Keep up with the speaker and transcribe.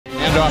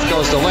Handoff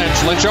goes to Lynch.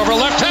 Lynch over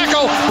left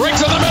tackle.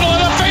 Brings in the middle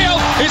of the field.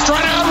 He's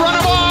trying to outrun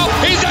a ball.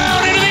 He's down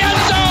into the end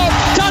zone.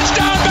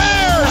 Touchdown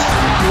Bears!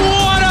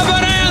 What a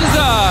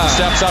bonanza!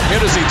 Steps up,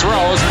 hit as he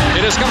throws.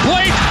 It is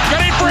complete.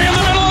 Getting free in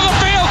the middle of the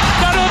field.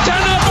 Down to the 10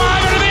 to the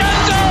 5 into the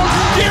end zone.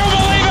 Do you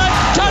believe it?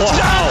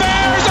 Touchdown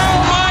Bears!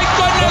 Oh my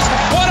goodness!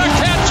 What a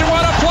catch and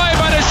what a play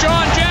by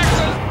Deshaun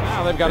Jackson!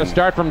 Now they've got to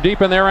start from deep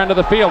in their end of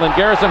the field, and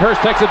Garrison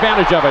Hurst takes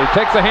advantage of it. He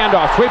takes the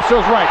handoff, sweeps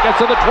to his right, gets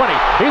to the 20.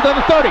 He's at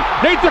the 30.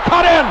 Needs to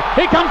cut in.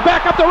 He comes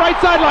back up the right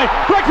sideline.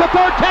 Breaks the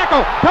third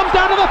tackle. Comes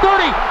down to the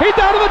 30. He's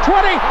down to the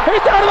 20.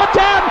 He's down to the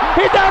 10.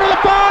 He's down to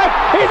the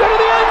 5. He's into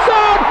the end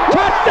zone.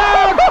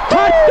 Touchdown!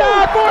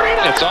 Touchdown!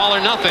 49. It's all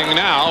or nothing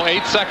now.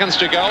 8 seconds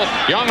to go.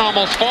 Young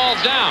almost falls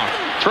down.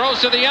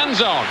 Throws to the end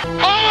zone.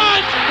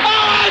 Owens!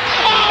 Owens!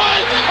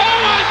 Owens!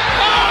 Owens!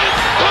 Owens!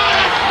 Caught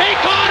it! He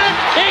caught it!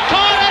 He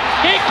caught it!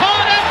 He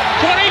caught it!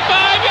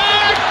 25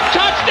 yards!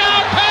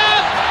 Touchdown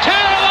pass!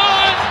 Terrell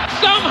Owens!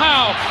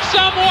 Somehow,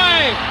 some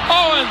way,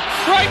 Owens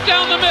right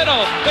down the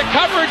middle. The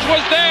coverage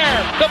was there.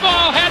 The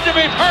ball had to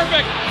be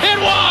perfect. It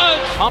was!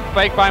 Pump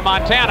fake by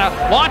Montana.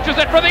 Launches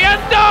it for the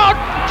end zone.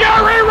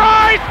 Jerry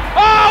Rice!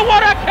 Oh,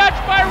 what a catch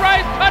by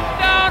Rice!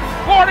 Touchdown!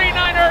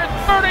 49ers,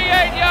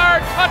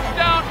 38-yard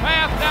touchdown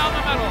pass down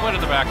the middle. Went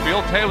in the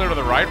backfield. Taylor to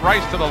the right.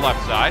 Rice to the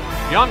left side.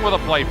 Young with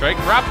a play fake.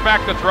 Drops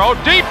back to throw.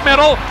 Deep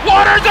middle.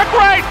 Waters a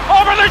great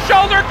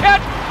over-the-shoulder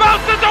catch.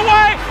 Bounces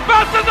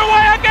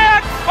away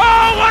again.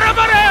 Oh, what a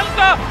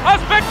bonanza! A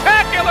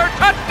spectacular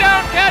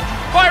touchdown catch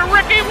by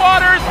Ricky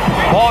Waters.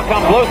 Ball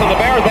comes loose and the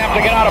Bears have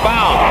to get out of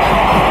bounds.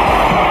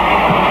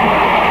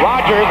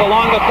 Rodgers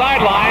along the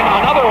sideline,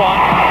 another one.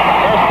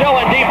 They're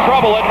still in deep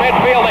trouble at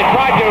midfield. They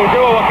tried to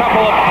do a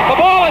couple of... The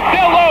ball is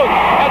still loose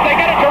as they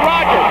get it to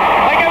Rodgers.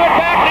 They give it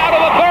back now to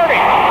the 30.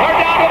 They're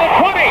down to the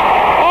 20.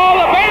 Oh,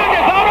 the band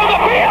is out on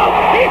the field.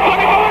 He's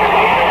going to go into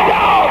the end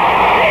zone.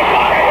 He's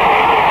going into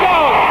the end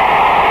zone.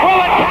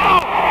 Will it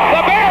count?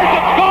 The Bears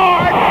have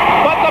scored,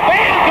 but the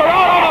bands are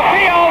out on the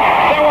field.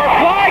 There were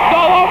flags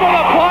all over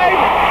the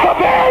place. The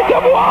Bears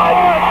have won.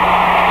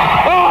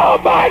 Oh,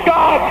 my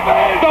God.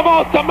 The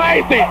most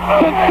amazing,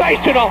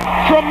 sensational,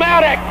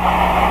 dramatic,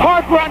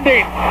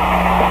 heart-rending,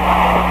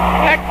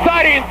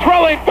 exciting,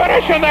 thrilling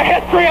finish in the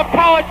history of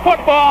college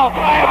football.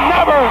 I have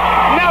never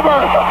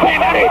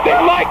seen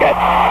anything like it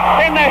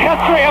in the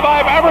history of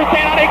I've ever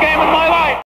seen any game in my life.